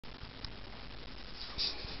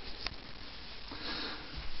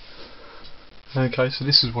Okay, so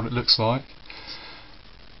this is what it looks like.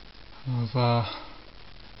 I've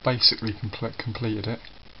basically completed it.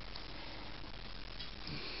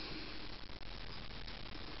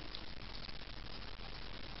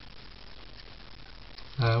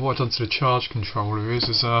 What I've done to the charge controller is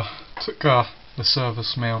took the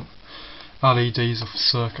service mount LEDs off the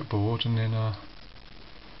circuit board and then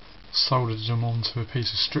soldered them onto a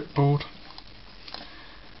piece of strip board,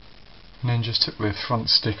 and then just took the front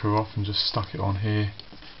sticker off and just stuck it on here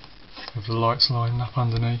with the lights lining up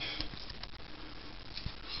underneath.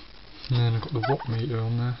 And then I've got the watt meter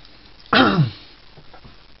on there.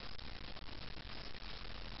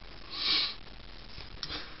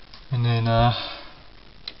 And then the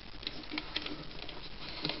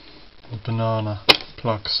banana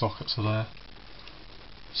plug sockets are there,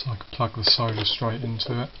 so I can plug the solar straight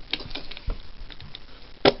into it.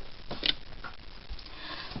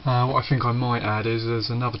 What I think I might add is there's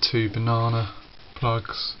another 2 banana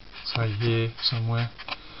plugs, say here somewhere,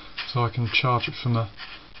 so I can charge it from a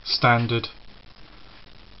standard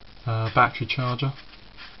battery charger,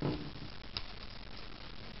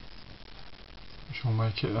 which will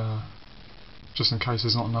make it just in case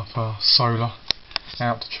there's not enough solar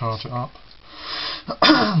out to charge it up.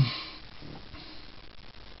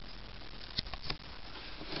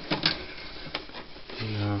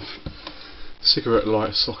 Cigarette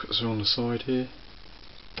lighter sockets are on the side here,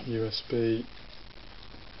 USB.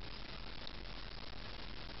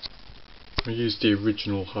 I used the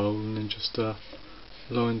original hole and then just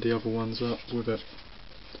lined the other ones up with it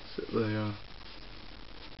to fit the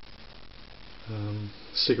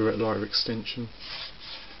cigarette lighter extension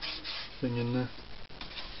thing in there.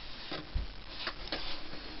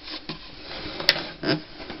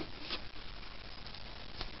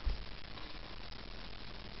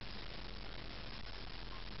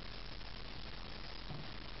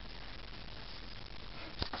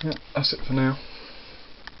 Yeah, that's it for now.